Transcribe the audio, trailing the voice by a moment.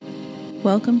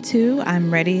Welcome to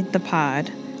I'm Ready, the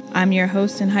pod. I'm your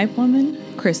host and hype woman,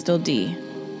 Crystal D.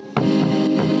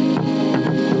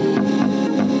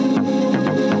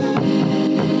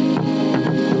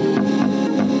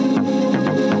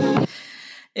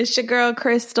 It's your girl,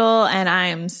 Crystal, and I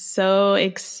am so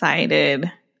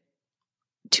excited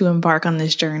to embark on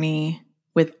this journey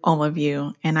with all of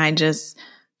you. And I just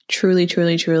truly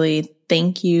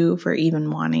thank you for even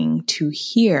wanting to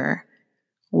hear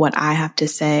what I have to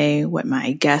say, what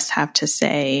my guests have to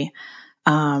say.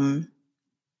 I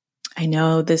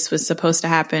know this was supposed to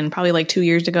happen probably like 2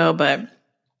 years ago, but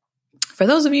for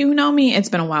those of you who know me, it's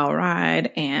been a wild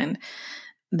ride, and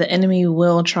the enemy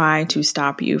will try to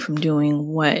stop you from doing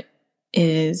what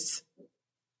is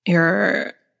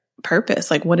your purpose.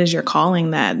 Like, what is your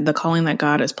calling, the calling that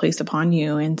God has placed upon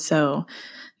you? And so,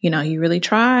 he really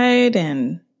tried,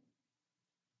 and,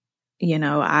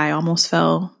 I almost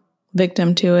fell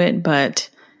victim to it, but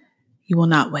you will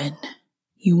not win.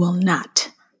 You will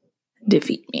not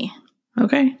defeat me.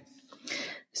 Okay.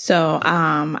 So,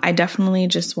 I definitely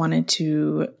just wanted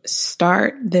to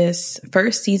start this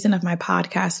first season of my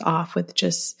podcast off with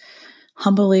just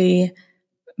humbly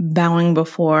bowing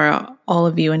before all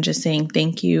of you and just saying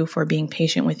thank you for being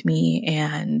patient with me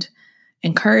and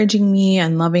encouraging me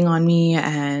and loving on me.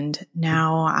 And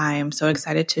now I'm so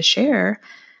excited to share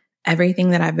everything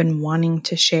that I've been wanting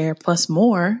to share, plus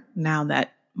more, now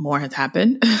that more has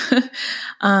happened.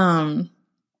 And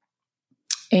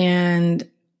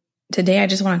today I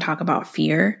just want to talk about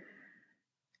fear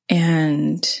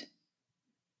and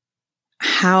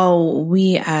how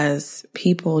we as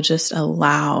people just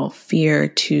allow fear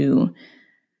to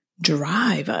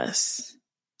drive us.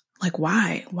 Like,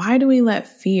 why? Why do we let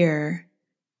fear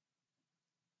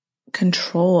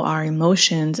control our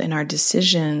emotions and our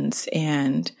decisions?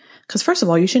 And because first of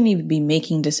all, you shouldn't even be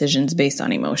making decisions based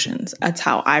on emotions. That's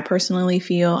how I personally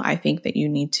feel. I think that you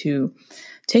need to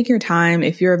take your time.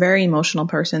 If you're a very emotional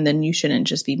person, then you shouldn't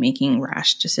just be making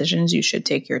rash decisions. You should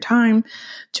take your time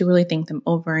to really think them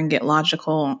over and get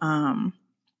logical.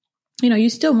 You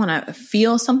still want to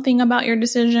feel something about your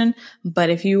decision, but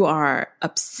if you are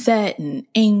upset and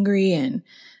angry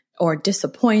or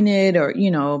disappointed, or,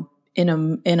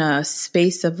 in a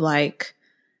space of, like,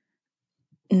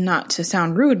 not to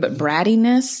sound rude, but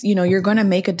brattiness, you're going to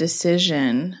make a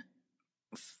decision,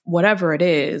 whatever it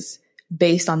is,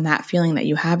 based on that feeling that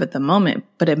you have at the moment,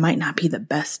 but it might not be the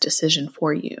best decision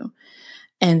for you.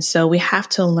 And so we have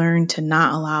to learn to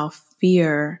not allow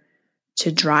fear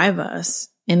to drive us.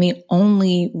 And the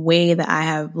only way that I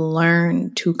have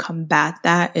learned to combat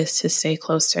that is to stay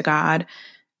close to God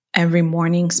every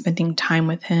morning, spending time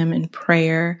with Him in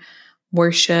prayer,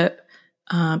 worship.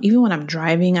 Even when I'm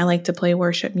driving, I like to play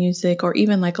worship music, or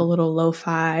even like a little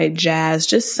lo-fi jazz,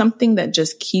 just something that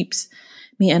just keeps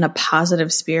me in a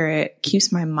positive spirit,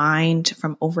 keeps my mind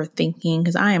from overthinking,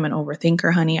 because I am an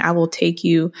overthinker, honey. I will take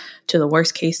you to the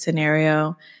worst case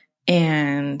scenario.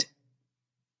 And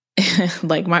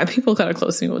like, my people that are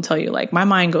close to me will tell you, like, my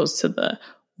mind goes to the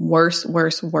worst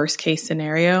case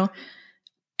scenario.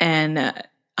 And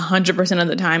 100% of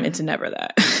the time, it's never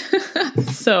that.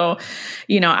 So,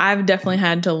 I've definitely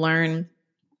had to learn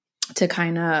to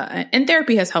and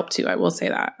therapy has helped too. I will say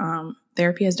that.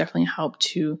 Therapy has definitely helped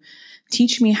to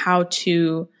teach me how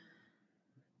to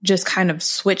just kind of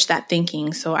switch that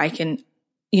thinking, so I can,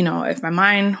 if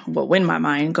when my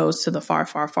mind goes to the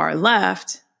far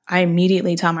left, I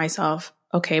immediately tell myself,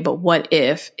 okay, but what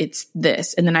if it's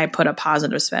this? And then I put a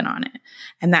positive spin on it.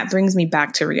 And that brings me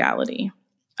back to reality.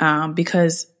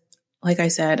 Because like I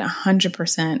said, 100%,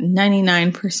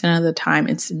 99% of the time,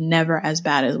 it's never as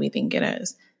bad as we think it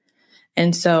is.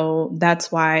 And so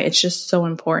that's why it's just so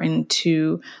important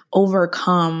to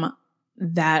overcome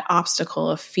that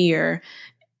obstacle of fear.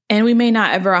 And we may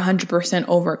not ever 100%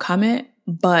 overcome it,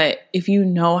 but if you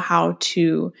know how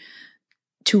to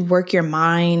work your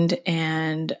mind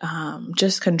and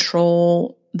just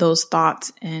control those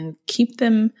thoughts and keep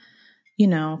them,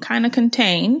 kind of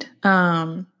contained,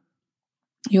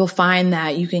 you'll find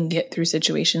that you can get through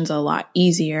situations a lot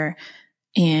easier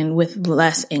and with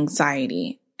less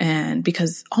anxiety. And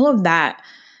because all of that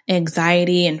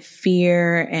anxiety and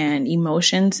fear and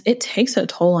emotions, it takes a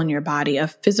toll on your body, a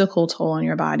physical toll on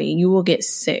your body. You will get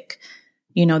sick.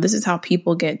 This is how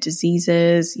people get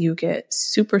diseases. You get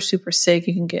super sick.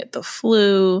 You can get the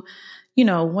flu,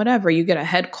 whatever. You get a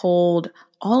head cold.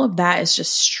 All of that is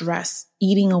just stress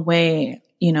eating away,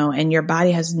 and your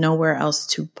body has nowhere else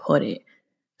to put it.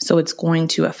 So it's going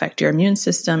to affect your immune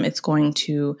system. It's going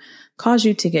to cause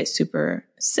you to get super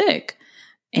sick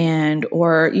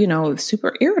or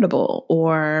super irritable,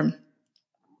 or,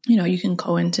 you can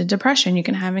go into depression, you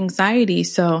can have anxiety.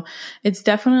 So it's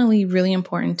definitely really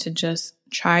important to just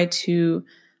try to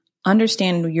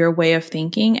understand your way of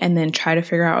thinking and then try to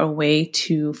figure out a way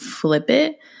to flip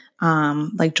it.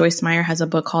 Like Joyce Meyer has a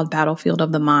book called Battlefield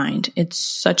of the Mind. It's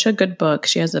such a good book.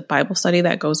 She has a Bible study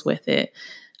that goes with it.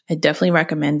 I definitely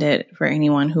recommend it for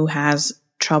anyone who has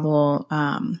trouble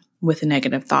with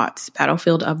negative thoughts,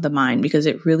 Battlefield of the Mind, because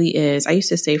it really is. I used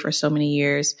to say for so many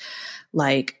years,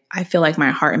 like, I feel like my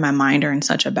heart and my mind are in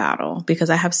such a battle because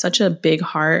I have such a big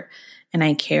heart and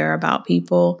I care about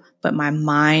people, but my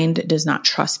mind does not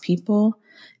trust people.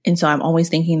 And so I'm always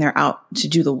thinking they're out to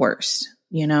do the worst,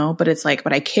 but it's like,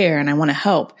 but I care and I want to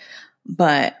help,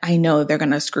 but I know they're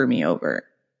going to screw me over,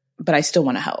 but I still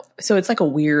want to help. So it's like a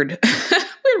weird,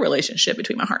 weird relationship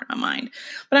between my heart and my mind,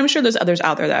 but I'm sure there's others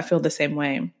out there that feel the same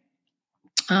way.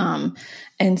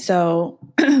 And so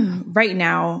right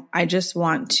now I just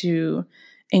want to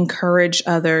encourage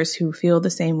others who feel the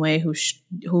same way,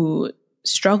 who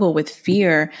struggle with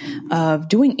fear of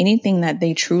doing anything that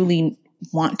they truly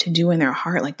want to do in their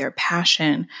heart, like their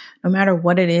passion. No matter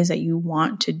what it is that you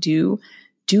want to do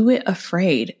it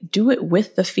afraid, do it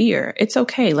with the fear. It's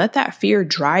okay. Let that fear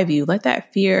drive you. Let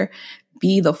that fear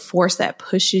be the force that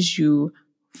pushes you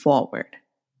forward.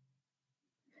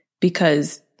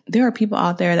 Because there are people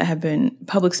out there that have been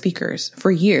public speakers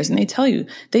for years, and they tell you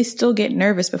they still get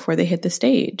nervous before they hit the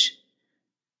stage.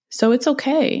 So it's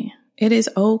okay. It is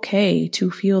okay to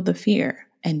feel the fear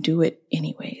and do it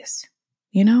anyways,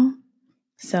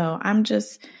 So I'm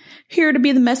just here to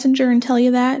be the messenger and tell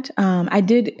you that. I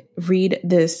did read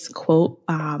this quote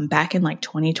back in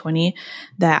 2020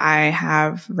 that I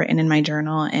have written in my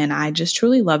journal, and I just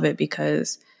truly love it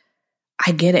because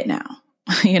I get it now.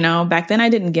 Back then I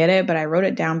didn't get it, but I wrote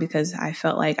it down because I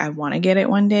felt like I want to get it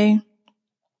one day.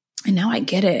 And now I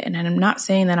get it. And I'm not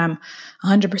saying that I'm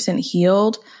 100%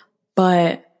 healed,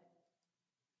 but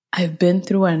I've been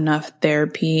through enough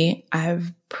therapy.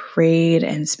 I've prayed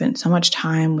and spent so much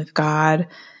time with God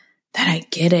that I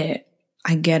get it.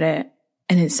 I get it.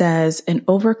 And it says, an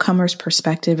overcomer's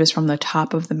perspective is from the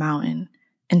top of the mountain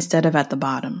instead of at the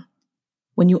bottom.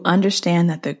 When you understand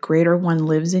that the greater one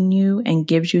lives in you and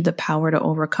gives you the power to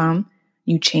overcome,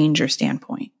 you change your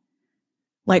standpoint.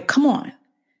 Like, come on.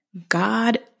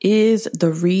 God is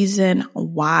the reason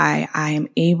why I am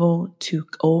able to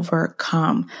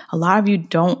overcome. A lot of you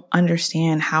don't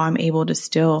understand how I'm able to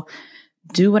still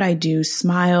do what I do,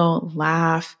 smile,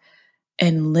 laugh,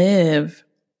 and live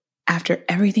after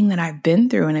everything that I've been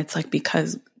through. And it's like,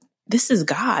 because this is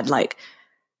God. Like,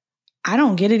 I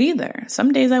don't get it either.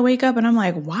 Some days I wake up and I'm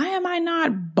like, why am I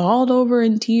not bawled over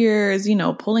in tears,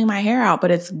 pulling my hair out?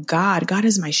 But it's God. God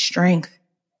is my strength.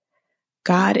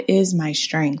 God is my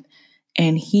strength.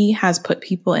 And He has put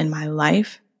people in my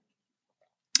life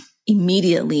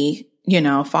immediately,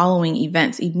 following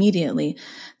events immediately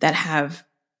that have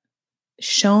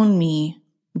shown me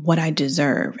what I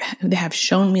deserve. They have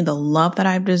shown me the love that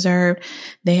I've deserved.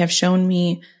 They have shown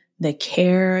me the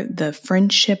care, the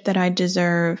friendship that I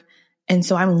deserve. And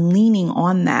so I'm leaning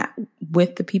on that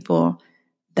with the people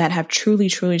that have truly,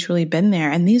 truly, truly been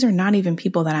there. And these are not even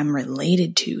people that I'm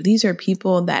related to. These are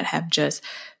people that have just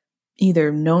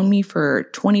either known me for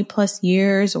 20 plus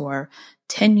years or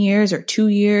 10 years or 2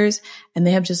 years, and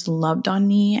they have just loved on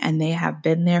me and they have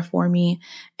been there for me.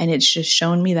 And it's just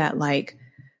shown me that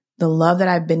the love that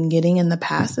I've been getting in the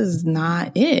past is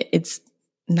not it. It's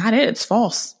not it. It's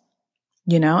false,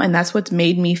 and that's what's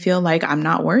made me feel like I'm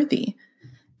not worthy.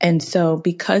 And so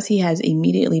because He has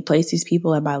immediately placed these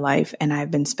people in my life and I've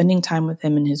been spending time with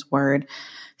Him in His Word,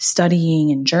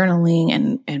 studying and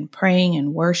journaling and praying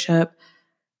and worship,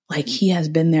 He has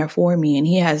been there for me, and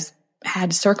He has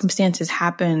had circumstances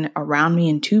happen around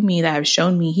me and to me that have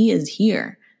shown me He is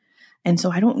here. And so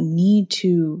I don't need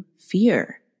to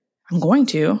fear. I'm going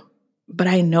to, but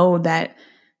I know that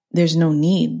there's no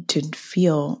need to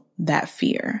feel that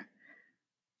fear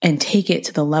and take it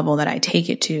to the level that I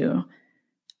take it to.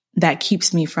 That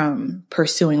keeps me from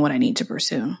pursuing what I need to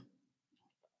pursue.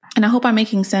 And I hope I'm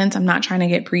making sense. I'm not trying to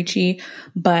get preachy,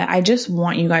 but I just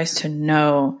want you guys to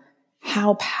know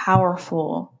how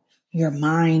powerful your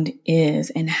mind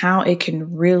is and how it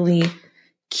can really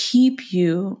keep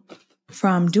you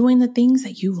from doing the things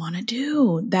that you want to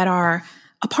do that are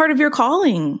a part of your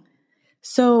calling.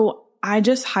 So I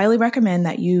just highly recommend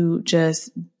that you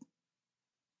just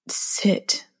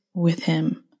sit with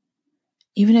Him.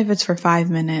 Even if it's for 5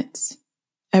 minutes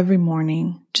every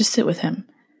morning, just sit with Him.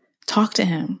 Talk to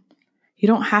Him. You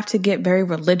don't have to get very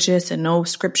religious and know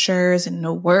scriptures and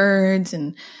know words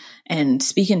and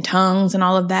speak in tongues and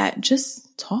all of that.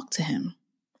 Just talk to Him.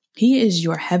 He is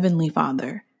your heavenly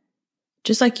Father.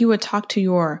 Just like you would talk to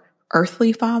your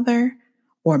earthly father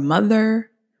or mother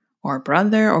or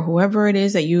brother or whoever it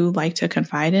is that you like to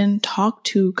confide in, talk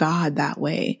to God that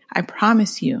way. I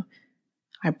promise you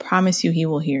he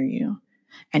will hear you.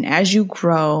 And as you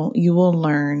grow, you will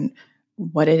learn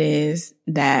what it is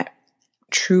that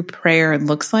true prayer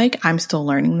looks like. I'm still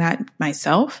learning that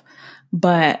myself,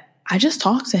 but I just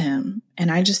talk to him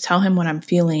and I just tell him what I'm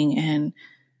feeling and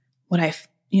what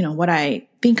I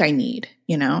think I need,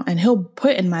 and he'll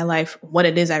put in my life what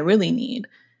it is I really need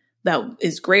that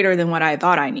is greater than what I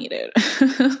thought I needed.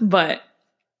 But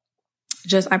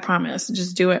I promise,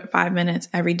 just do it 5 minutes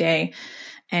every day.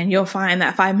 And you'll find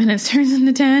that 5 minutes turns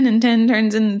into 10 and 10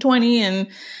 turns into 20 and,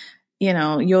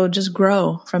 you'll just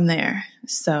grow from there.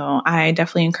 So I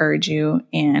definitely encourage you.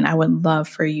 And I would love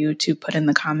for you to put in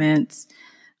the comments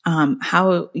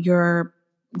how your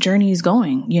journey is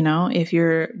going. If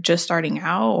you're just starting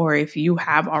out or if you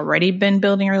have already been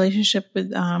building a relationship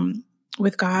with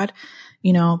God,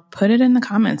 put it in the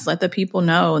comments. Let the people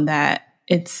know that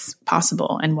it's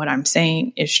possible and what I'm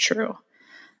saying is true.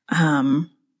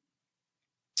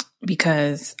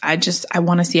 Because I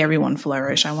want to see everyone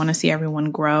flourish. I want to see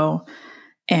everyone grow,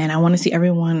 and I want to see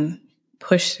everyone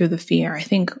push through the fear. I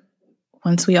think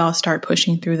once we all start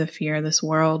pushing through the fear, this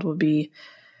world will be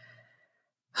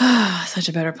such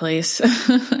a better place.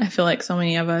 I feel like so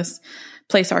many of us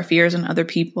place our fears on other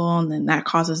people, and then that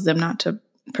causes them not to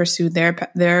pursue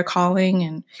their calling.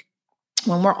 And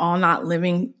when we're all not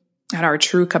living at our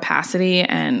true capacity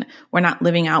and we're not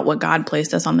living out what God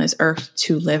placed us on this earth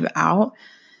to live out,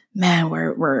 man,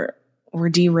 we're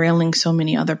derailing so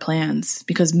many other plans.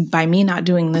 Because by me not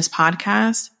doing this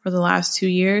podcast for the last 2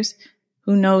 years,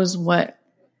 who knows what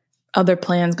other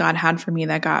plans God had for me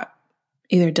that got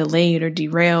either delayed or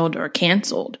derailed or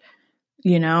canceled,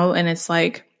 and it's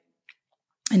like,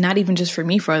 and not even just for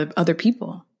me, for other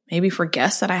people, maybe for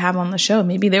guests that I have on the show.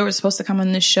 Maybe they were supposed to come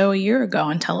on this show a year ago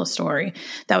and tell a story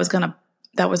that was going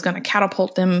to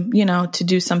catapult them, to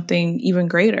do something even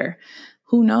greater.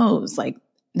 Who knows? Like,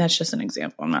 that's just an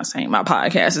example. I'm not saying my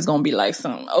podcast is going to be like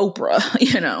some Oprah,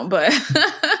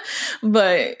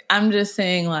 but I'm just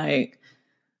saying, like,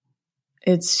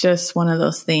 it's just one of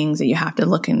those things that you have to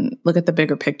look at the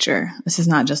bigger picture. This is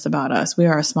not just about us. We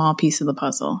are a small piece of the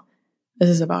puzzle. This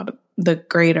is about the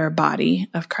greater body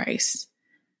of Christ.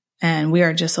 And we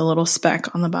are just a little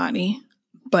speck on the body,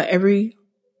 but every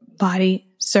body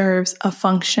serves a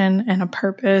function and a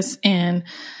purpose. And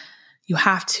you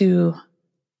have to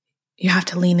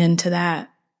lean into that.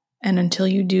 And until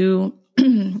you do,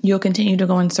 you'll continue to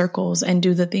go in circles and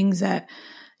do the things that,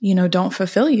 don't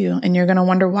fulfill you. And you're going to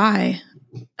wonder why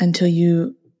until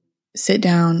you sit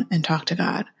down and talk to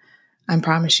God. I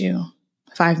promise you,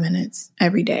 5 minutes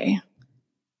every day.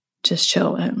 Just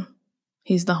chill with him.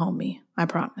 He's the homie. I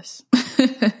promise.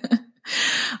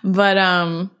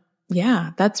 But,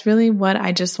 yeah, that's really what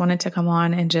I just wanted to come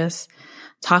on and just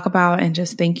talk about, and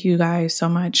just thank you guys so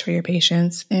much for your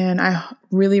patience. And I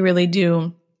really, really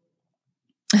do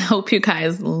hope you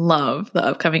guys love the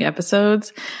upcoming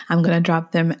episodes. I'm going to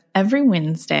drop them every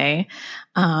Wednesday.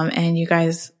 And you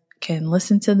guys can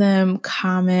listen to them,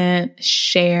 comment,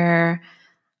 share.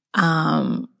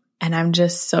 And I'm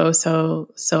just so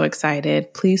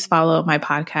excited. Please follow my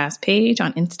podcast page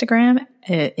on Instagram.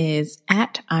 It is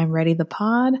at I'm Ready the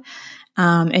Pod.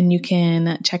 And you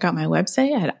can check out my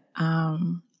website at,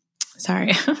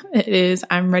 it is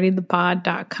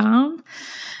I'mReadyThePod.com.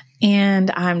 And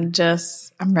I'm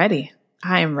ready.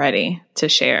 I am ready to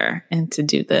share and to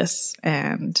do this.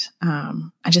 And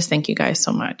I just thank you guys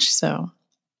so much. So,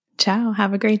 ciao.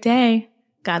 Have a great day.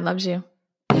 God loves you.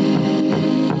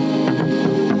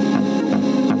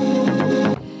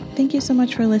 Thank you so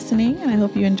much for listening, and I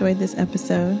hope you enjoyed this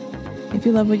episode. If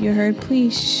you love what you heard,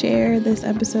 please share this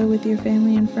episode with your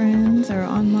family and friends or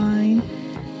online.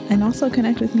 And also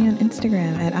connect with me on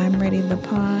Instagram at I'm Ready the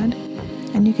Pod.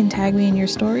 And you can tag me in your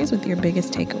stories with your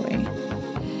biggest takeaway.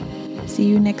 See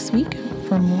you next week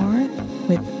for more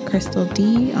with Crystal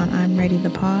D on I'm Ready the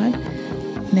Pod.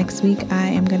 Next week, I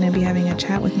am going to be having a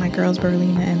chat with my girls,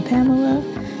 Berlina and Pamela,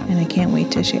 and I can't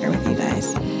wait to share with you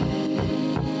guys.